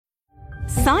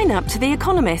Sign up to The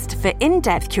Economist for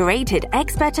in-depth curated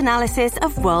expert analysis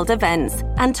of world events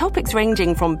and topics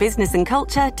ranging from business and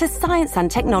culture to science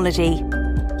and technology.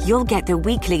 You'll get the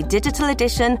weekly digital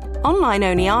edition,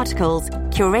 online-only articles,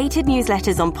 curated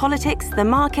newsletters on politics, the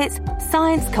markets,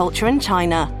 science, culture and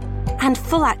China, and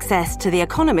full access to The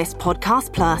Economist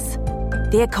Podcast Plus.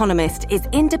 The Economist is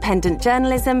independent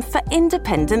journalism for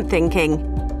independent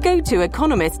thinking. Go to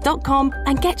economist.com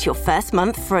and get your first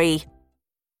month free.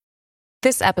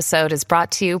 This episode is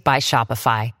brought to you by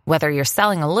Shopify. Whether you're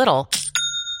selling a little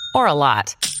or a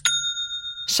lot,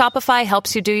 Shopify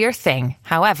helps you do your thing,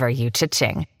 however you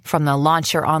cha-ching. From the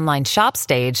launch your online shop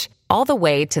stage, all the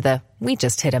way to the we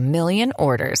just hit 1 million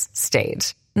orders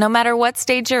stage. No matter what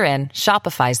stage you're in,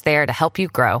 Shopify's there to help you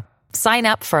grow. Sign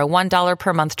up for a $1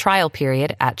 per month trial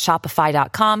period at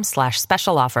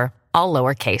shopify.com/special offer, all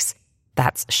lowercase.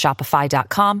 That's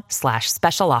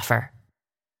shopify.com/special offer.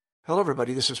 Hello,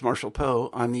 everybody. This is Marshall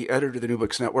Poe. I'm the editor of the New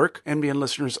Books Network. NBN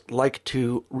listeners like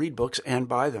to read books and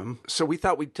buy them. So we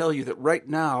thought we'd tell you that right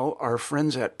now, our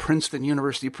friends at Princeton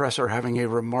University Press are having a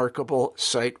remarkable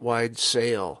site-wide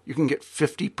sale. You can get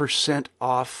 50%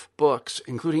 off books,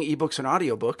 including ebooks and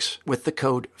audiobooks, with the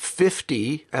code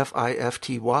 50,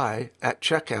 F-I-F-T-Y, at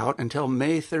checkout until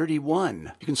May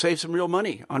 31. You can save some real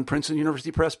money on Princeton University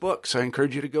Press books. I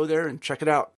encourage you to go there and check it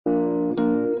out.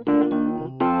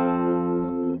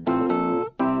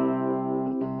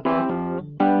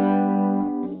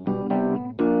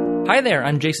 Hi there,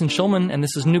 I'm Jason Schulman, and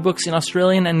this is New Books in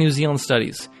Australian and New Zealand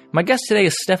Studies. My guest today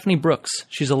is Stephanie Brooks.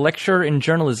 She's a lecturer in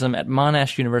journalism at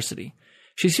Monash University.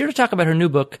 She's here to talk about her new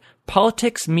book,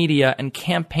 Politics, Media, and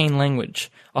Campaign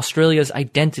Language, Australia's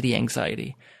Identity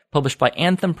Anxiety, published by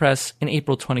Anthem Press in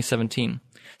April 2017.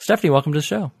 Stephanie, welcome to the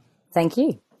show. Thank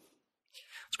you.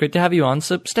 It's great to have you on.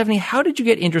 So, Stephanie, how did you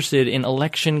get interested in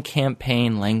election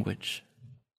campaign language?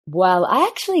 Well, I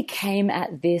actually came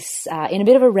at this in a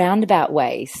bit of a roundabout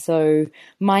way. So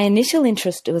my initial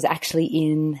interest was actually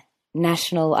in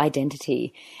national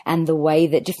identity and the way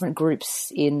that different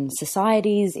groups in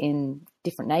societies, in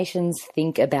different nations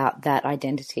think about that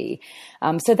identity.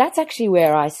 So that's actually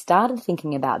where I started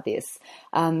thinking about this.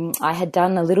 I had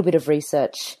done a little bit of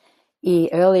research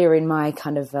earlier in my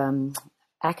kind of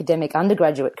academic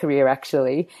undergraduate career,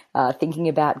 actually, thinking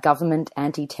about government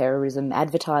anti-terrorism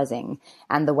advertising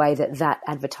and the way that that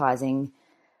advertising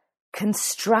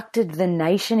constructed the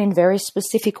nation in very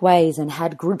specific ways and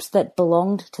had groups that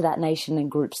belonged to that nation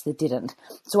and groups that didn't.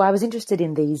 So I was interested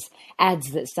in these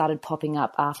ads that started popping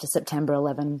up after September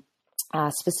 11,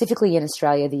 specifically in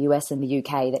Australia, the US and the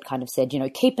UK, that kind of said,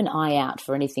 keep an eye out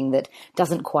for anything that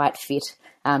doesn't quite fit.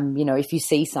 If you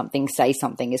see something, say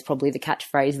something is probably the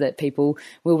catchphrase that people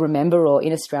will remember. Or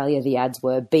in Australia, the ads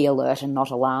were be alert and not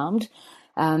alarmed.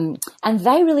 And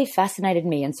they really fascinated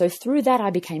me. And so through that, I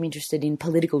became interested in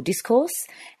political discourse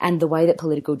and the way that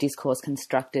political discourse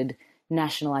constructed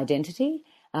national identity.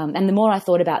 And the more I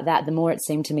thought about that, the more it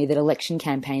seemed to me that election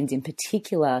campaigns in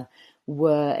particular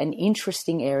were an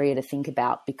interesting area to think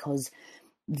about, because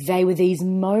they were these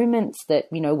moments that,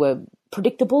 were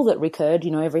predictable, that recurred,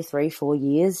 every 3-4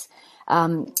 years,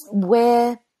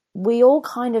 where we all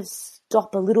kind of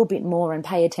stop a little bit more and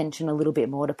pay attention a little bit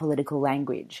more to political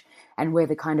language, and where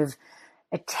the kind of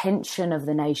attention of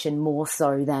the nation, more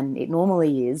so than it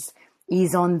normally is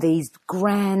on these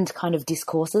grand kind of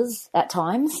discourses at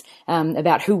times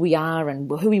about who we are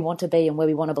and who we want to be and where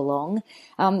we want to belong.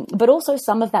 But also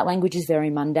some of that language is very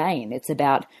mundane. It's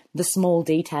about the small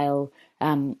detail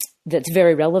that's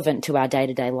very relevant to our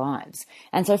day-to-day lives.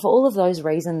 And so for all of those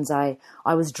reasons, I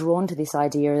was drawn to this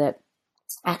idea that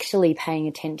actually paying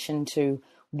attention to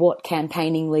what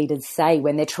campaigning leaders say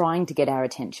when they're trying to get our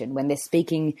attention, when they're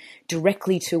speaking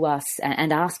directly to us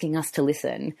and asking us to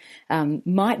listen,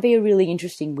 might be a really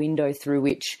interesting window through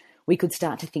which we could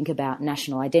start to think about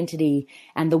national identity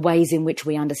and the ways in which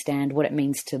we understand what it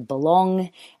means to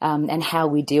belong, and how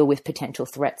we deal with potential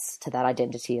threats to that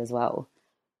identity as well.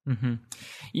 Mm-hmm.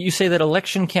 You say that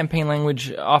election campaign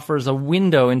language offers a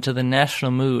window into the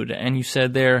national mood, and you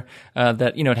said there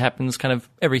that it happens kind of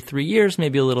every 3 years,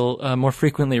 maybe a little more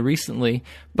frequently recently.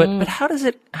 But how does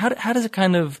it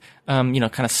kind of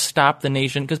stop the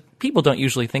nation? Because people don't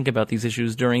usually think about these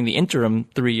issues during the interim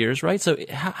 3 years, right? So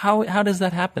how does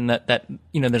that happen? That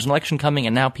there's an election coming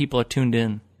and now people are tuned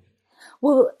in.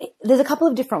 Well, there's a couple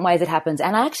of different ways it happens.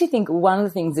 And I actually think one of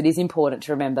the things that is important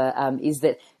to remember is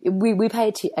that we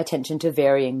pay attention to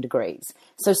varying degrees.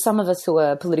 So some of us who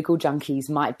are political junkies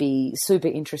might be super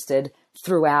interested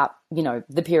throughout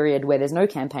the period where there's no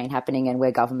campaign happening and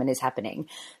where government is happening.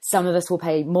 Some of us will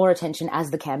pay more attention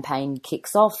as the campaign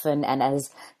kicks off and as,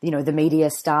 the media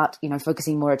start,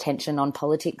 focusing more attention on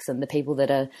politics and the people that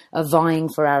are vying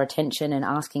for our attention and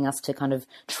asking us to kind of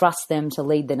trust them to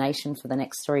lead the nation for the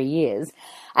next 3 years.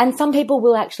 And some people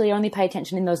will actually only pay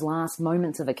attention in those last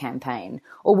moments of a campaign,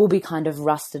 or will be kind of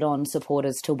rusted on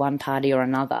supporters to one party or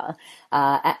another,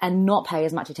 and not pay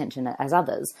as much attention as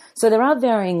others. So there are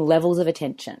varying levels of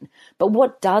attention. But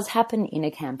what does happen in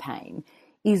a campaign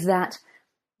is that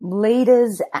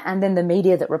leaders and then the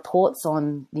media that reports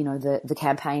on, the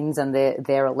campaigns and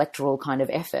their electoral kind of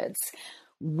efforts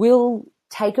will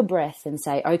take a breath and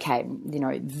say, okay,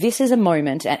 this is a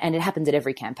moment, and it happens at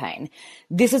every campaign.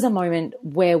 This is a moment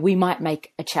where we might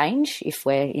make a change if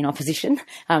we're in opposition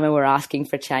and we're asking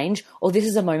for change, or this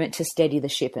is a moment to steady the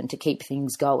ship and to keep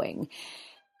things going.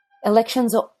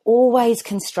 Elections are always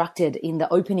constructed in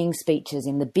the opening speeches,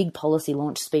 in the big policy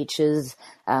launch speeches,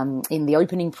 in the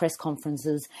opening press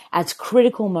conferences, as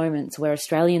critical moments where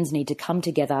Australians need to come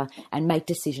together and make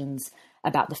decisions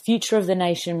about the future of the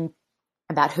nation,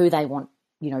 about who they want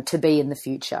to be in the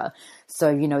future.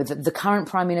 So, the current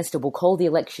Prime Minister will call the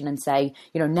election and say,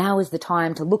 now is the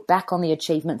time to look back on the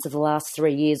achievements of the last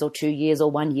 3 years or 2 years or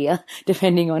 1 year,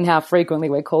 depending on how frequently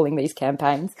we're calling these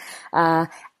campaigns,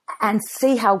 and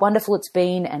see how wonderful it's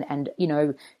been and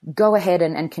go ahead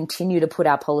and continue to put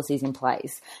our policies in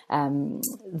place.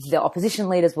 The opposition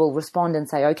leaders will respond and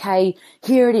say, okay,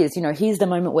 here it is. Here's the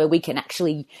moment where we can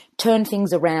actually turn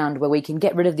things around, where we can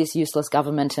get rid of this useless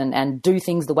government and do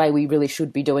things the way we really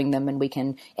should be doing them. And we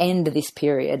can end this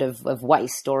period of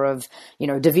waste or of,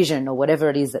 division or whatever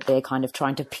it is that they're kind of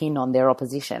trying to pin on their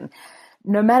opposition.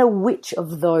 No matter which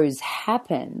of those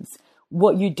happens,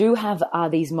 what you do have are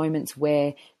these moments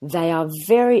where they are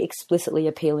very explicitly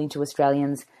appealing to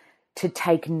Australians to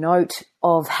take note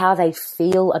of how they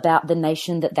feel about the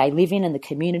nation that they live in and the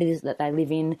communities that they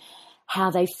live in, how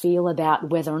they feel about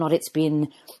whether or not it's been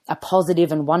a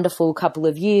positive and wonderful couple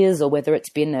of years or whether it's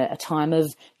been a time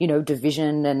of,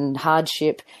 division and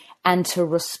hardship, and to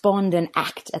respond and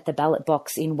act at the ballot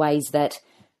box in ways that,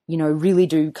 really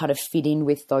do kind of fit in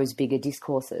with those bigger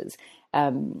discourses.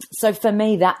 So for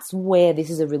me, that's where this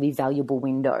is a really valuable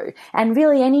window. And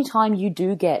really, anytime you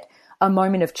do get a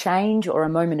moment of change or a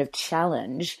moment of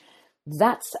challenge,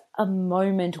 that's a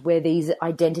moment where these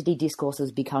identity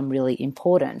discourses become really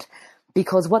important,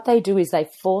 because what they do is they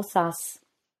force us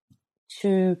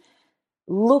to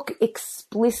look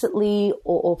explicitly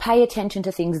or pay attention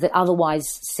to things that otherwise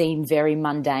seem very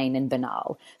mundane and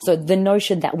banal. So the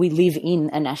notion that we live in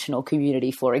a national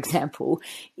community, for example,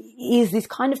 is this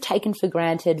kind of taken for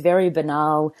granted, very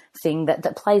banal thing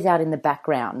that plays out in the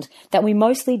background that we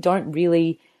mostly don't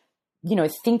really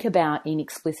think about in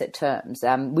explicit terms.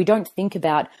 We don't think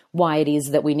about why it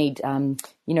is that we need,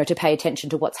 to pay attention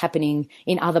to what's happening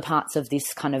in other parts of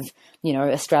this kind of,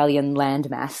 Australian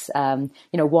landmass.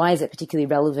 Why is it particularly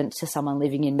relevant to someone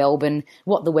living in Melbourne,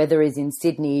 what the weather is in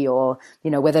Sydney, or,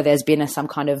 whether there's been some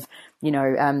kind of,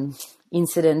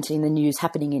 incident in the news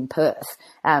happening in Perth.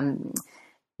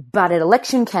 But at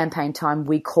election campaign time,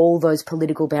 we call those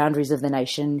political boundaries of the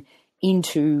nation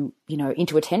into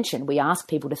attention. We ask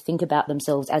people to think about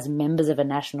themselves as members of a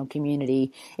national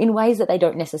community in ways that they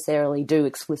don't necessarily do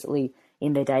explicitly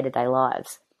in their day-to-day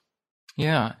lives.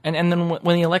 Yeah, and then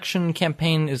when the election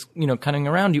campaign is coming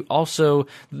around, the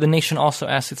nation also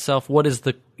asks itself, what is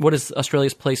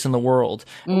Australia's place in the world?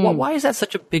 Why is that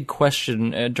such a big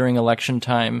question during election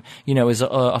time? Is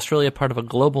Australia part of a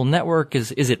global network?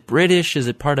 Is it British? Is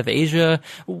it part of Asia?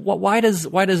 Why does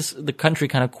the country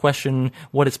kind of question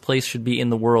what its place should be in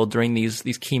the world during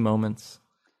these key moments?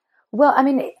 Well, I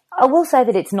mean, I will say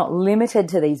that it's not limited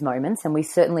to these moments, and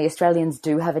Australians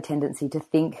do have a tendency to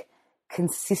think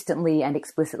consistently and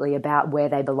explicitly about where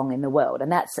they belong in the world.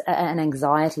 And that's an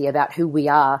anxiety about who we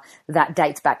are that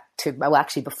dates back to,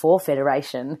 actually before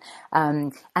Federation,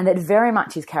 and that very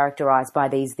much is characterised by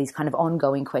these kind of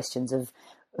ongoing questions of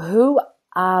who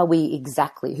are we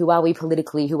exactly? Who are we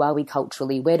politically? Who are we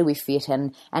culturally? Where do we fit?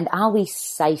 And are we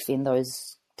safe in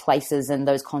those places and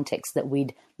those contexts that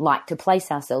we'd like to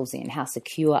place ourselves in? How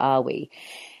secure are we?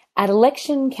 At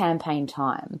election campaign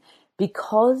time,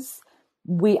 because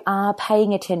we are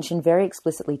paying attention very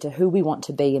explicitly to who we want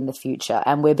to be in the future,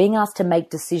 and we're being asked to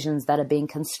make decisions that are being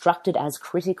constructed as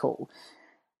critical,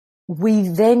 we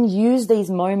then use these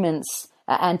moments,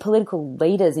 and political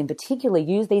leaders in particular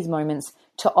use these moments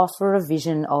to offer a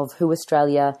vision of who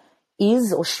Australia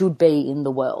is or should be in the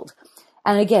world.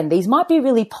 And again, these might be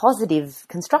really positive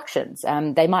constructions.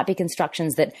 They might be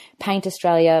constructions that paint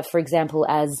Australia, for example,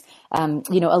 as,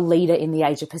 a leader in the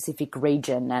Asia-Pacific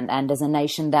region and as a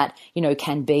nation that,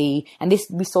 can be, and this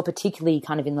we saw particularly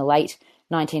kind of in the late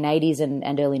 1980s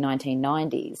and early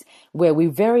 1990s, where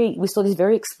we saw this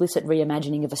very explicit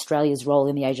reimagining of Australia's role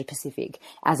in the Asia-Pacific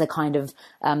as a kind of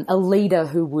a leader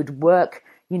who would work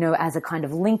as a kind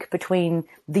of link between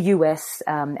the US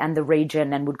and the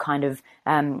region and would kind of,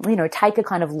 take a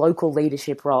kind of local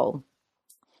leadership role.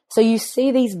 So you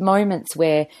see these moments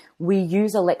where we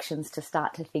use elections to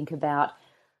start to think about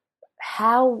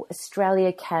how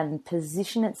Australia can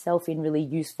position itself in really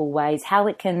useful ways, how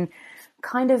it can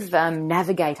kind of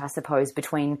navigate, I suppose,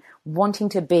 between wanting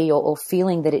to be or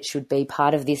feeling that it should be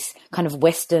part of this kind of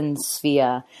Western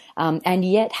sphere, and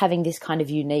yet having this kind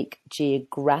of unique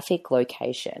geographic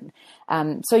location.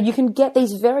 So you can get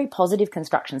these very positive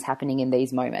constructions happening in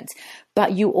these moments,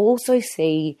 but you also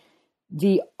see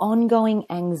the ongoing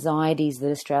anxieties that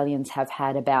Australians have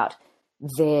had about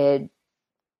their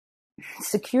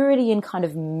security in kind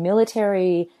of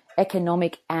military,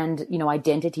 economic and,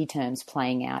 identity terms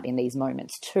playing out in these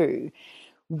moments too,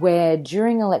 where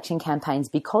during election campaigns,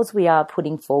 because we are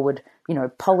putting forward,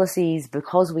 policies,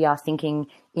 because we are thinking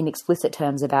in explicit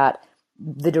terms about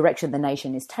the direction the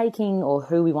nation is taking or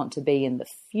who we want to be in the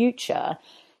future,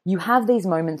 you have these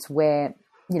moments where,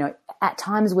 at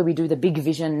times where we do the big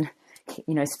vision,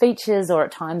 speeches, or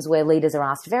at times where leaders are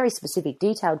asked very specific,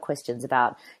 detailed questions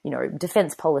about,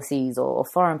 defense policies or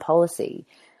foreign policy,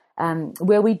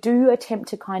 where we do attempt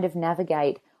to kind of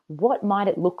navigate what might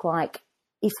it look like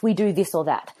if we do this or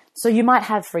that. So you might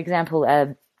have, for example,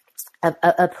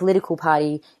 a political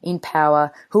party in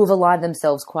power who have aligned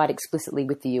themselves quite explicitly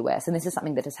with the US. And this is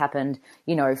something that has happened,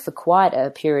 for quite a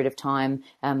period of time.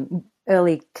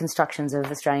 Early constructions of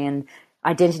Australian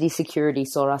identity security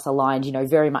saw us aligned,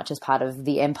 very much as part of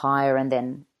the empire and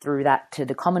then through that to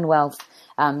the Commonwealth.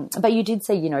 But you did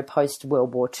see,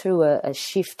 post-World War II, a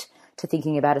shift to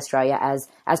thinking about Australia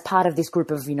as part of this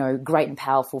group of, great and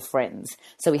powerful friends.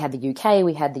 So we had the UK,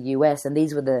 we had the US, and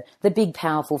these were the big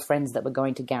powerful friends that were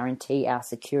going to guarantee our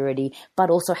security, but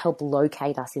also help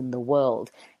locate us in the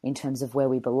world in terms of where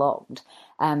we belonged.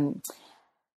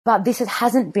 But this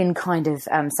hasn't been kind of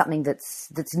something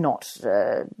that's not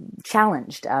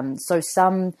challenged. So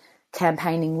some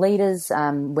campaigning leaders,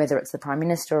 whether it's the Prime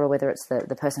Minister or whether it's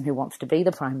the person who wants to be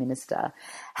the Prime Minister,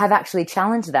 have actually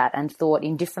challenged that and thought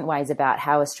in different ways about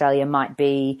how Australia might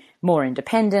be more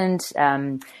independent,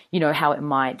 how it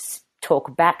might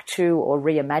talk back to or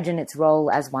reimagine its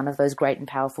role as one of those great and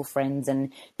powerful friends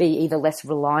and be either less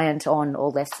reliant on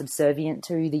or less subservient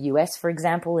to the US, for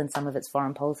example, in some of its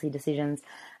foreign policy decisions.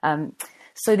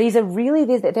 So these are really,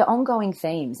 they're ongoing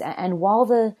themes. And while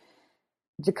the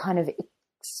kind of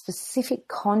specific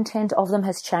content of them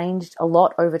has changed a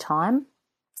lot over time,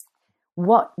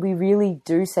 what we really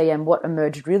do see and what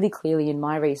emerged really clearly in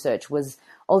my research was,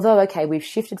 although, okay, we've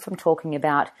shifted from talking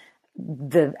about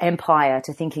the empire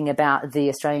to thinking about the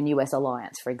Australian-US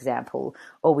alliance, for example,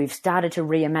 or we've started to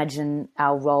reimagine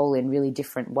our role in really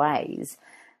different ways,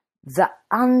 the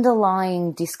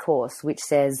underlying discourse which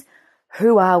says,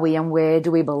 who are we and where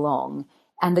do we belong,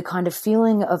 and the kind of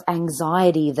feeling of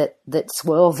anxiety that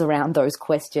swirls around those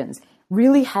questions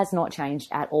really has not changed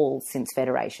at all since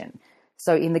Federation.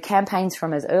 So in the campaigns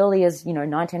from as early as,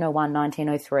 1901,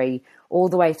 1903, all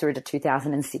the way through to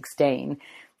 2016,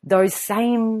 those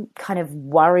same kind of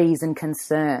worries and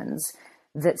concerns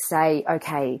that say,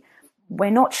 okay, we're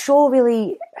not sure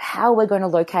really how we're going to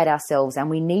locate ourselves and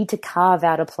we need to carve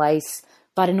out a place,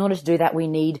 but in order to do that, we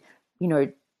need,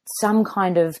 some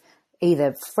kind of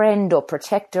either friend or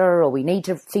protector, or we need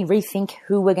to rethink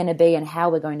who we're going to be and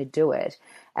how we're going to do it.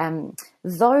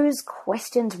 Those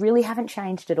questions really haven't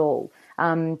changed at all.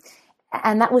 And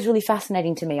that was really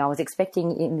fascinating to me. I was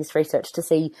expecting in this research to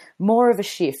see more of a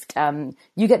shift.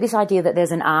 You get this idea that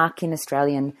there's an arc in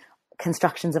Australian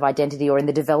constructions of identity or in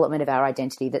the development of our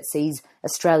identity that sees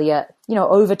Australia,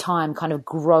 over time kind of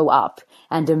grow up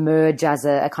and emerge as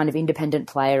a kind of independent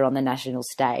player on the national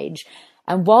stage.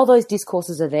 And while those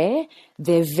discourses are there,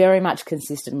 they're very much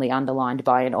consistently underlined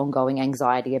by an ongoing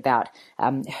anxiety about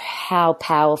how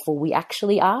powerful we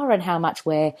actually are and how much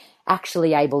we're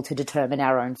actually able to determine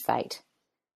our own fate.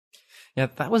 Yeah,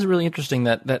 that was really interesting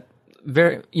that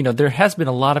there has been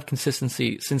a lot of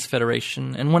consistency since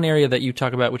Federation. And one area that you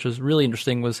talk about, which was really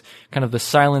interesting, was kind of the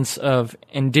silence of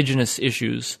indigenous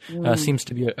issues. Seems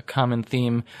to be a common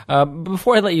theme.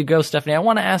 Before I let you go, Stephanie, I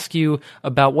want to ask you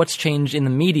about what's changed in the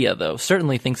media, though.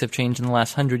 Certainly things have changed in the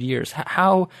last 100 years.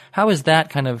 How has that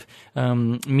kind of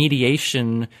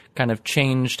mediation kind of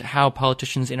changed how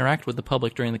politicians interact with the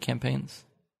public during the campaigns?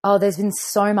 Oh, there's been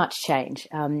so much change.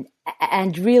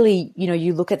 And really,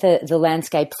 you look at the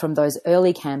landscape from those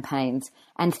early campaigns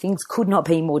and things could not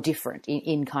be more different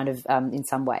in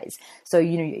some ways. So,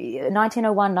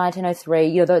 1901,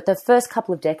 1903, the first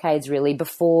couple of decades really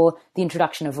before the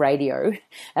introduction of radio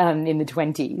in the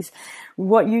 20s,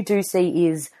 what you do see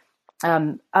is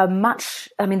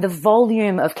the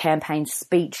volume of campaign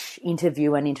speech,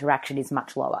 interview and interaction is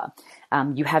much lower.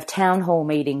 You have town hall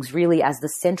meetings really as the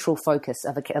central focus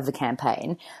of the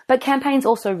campaign, but campaigns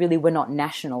also really were not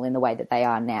national in the way that they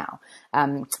are now.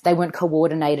 They weren't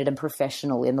coordinated and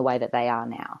professional in the way that they are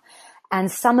now. And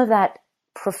some of that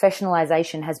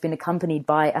professionalization has been accompanied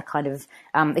by a kind of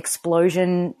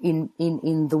explosion in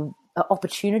the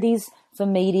opportunities for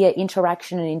media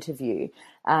interaction and interview.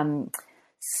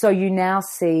 So you now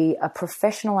see a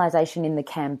professionalization in the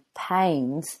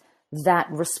campaigns that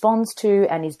responds to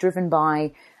and is driven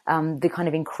by the kind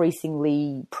of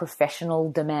increasingly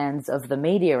professional demands of the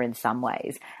media in some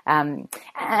ways. And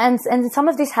some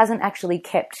of this hasn't actually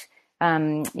kept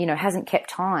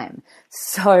time.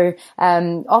 So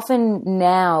often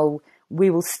now we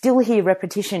will still hear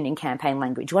repetition in campaign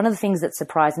language. One of the things that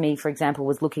surprised me, for example,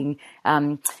 was looking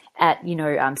at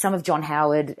some of John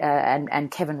Howard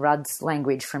and Kevin Rudd's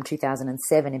language from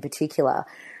 2007 in particular,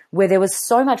 where there was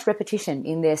so much repetition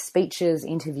in their speeches,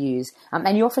 interviews,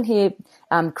 and you often hear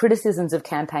criticisms of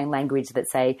campaign language that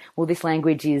say, well, this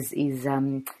language is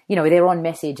they're on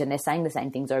message and they're saying the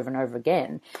same things over and over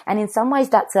again. And in some ways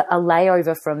that's a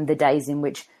layover from the days in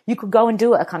which you could go and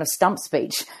do a kind of stump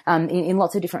speech in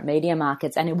lots of different media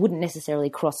markets and it wouldn't necessarily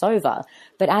cross over.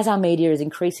 But as our media is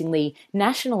increasingly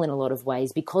national in a lot of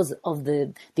ways because of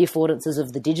the affordances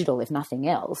of the digital, if nothing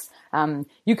else,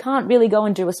 you can't really go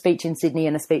and do a speech in Sydney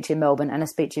and a speech in Melbourne and a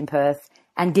speech in Perth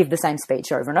and give the same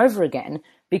speech over and over again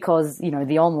because,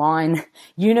 the online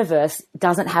universe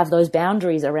doesn't have those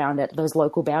boundaries around it, those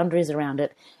local boundaries around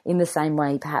it in the same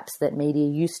way perhaps that media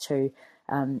used to,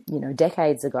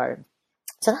 decades ago.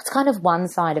 So that's kind of one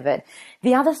side of it.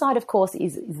 The other side, of course,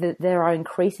 is that there are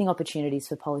increasing opportunities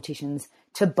for politicians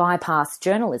to bypass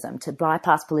journalism, to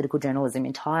bypass political journalism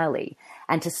entirely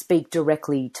and to speak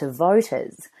directly to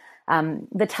voters.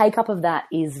 The take-up of that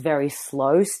is very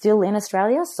slow still in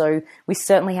Australia. So we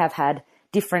certainly have had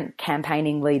different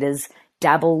campaigning leaders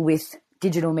dabble with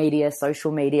digital media,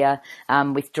 social media,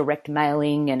 with direct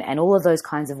mailing and all of those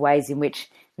kinds of ways in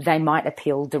which they might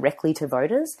appeal directly to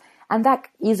voters. And that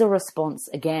is a response,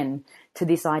 again, to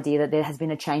this idea that there has been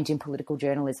a change in political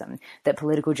journalism, that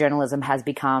political journalism has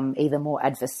become either more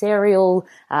adversarial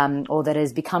or that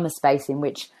has become a space in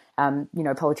which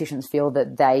politicians feel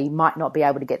that they might not be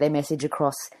able to get their message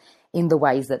across in the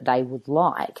ways that they would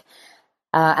like.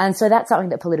 And so that's something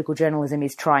that political journalism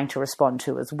is trying to respond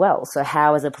to as well. So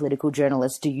how, as a political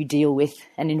journalist, do you deal with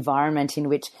an environment in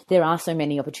which there are so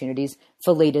many opportunities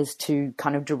for leaders to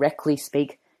kind of directly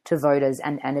speak to voters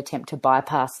and attempt to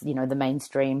bypass, the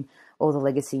mainstream or the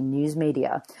legacy news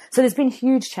media? So there's been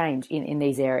huge change in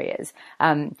these areas.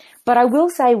 But I will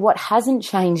say what hasn't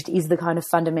changed is the kind of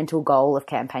fundamental goal of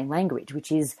campaign language,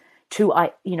 which is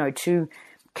to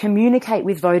communicate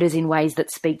with voters in ways that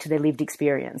speak to their lived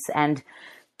experience and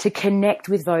to connect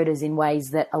with voters in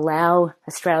ways that allow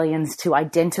Australians to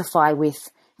identify with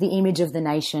the image of the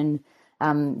nation,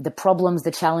 the problems,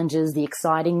 the challenges, the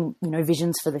exciting,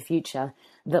 visions for the future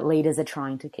that leaders are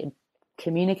trying to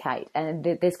communicate. And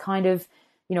there's kind of,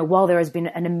 while there has been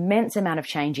an immense amount of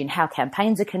change in how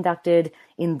campaigns are conducted,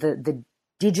 in the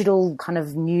digital kind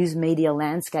of news media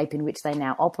landscape in which they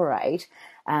now operate,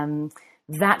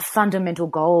 that fundamental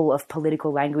goal of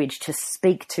political language to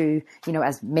speak to,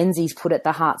 as Menzies put it,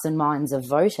 the hearts and minds of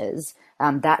voters,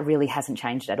 that really hasn't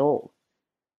changed at all.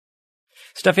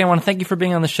 Stephanie, I want to thank you for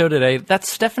being on the show today. That's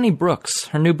Stephanie Brooks.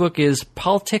 Her new book is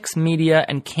Politics, Media,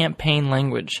 and Campaign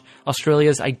Language,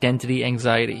 Australia's Identity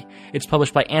Anxiety. It's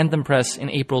published by Anthem Press in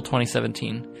April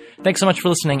 2017. Thanks so much for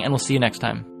listening, and we'll see you next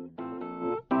time.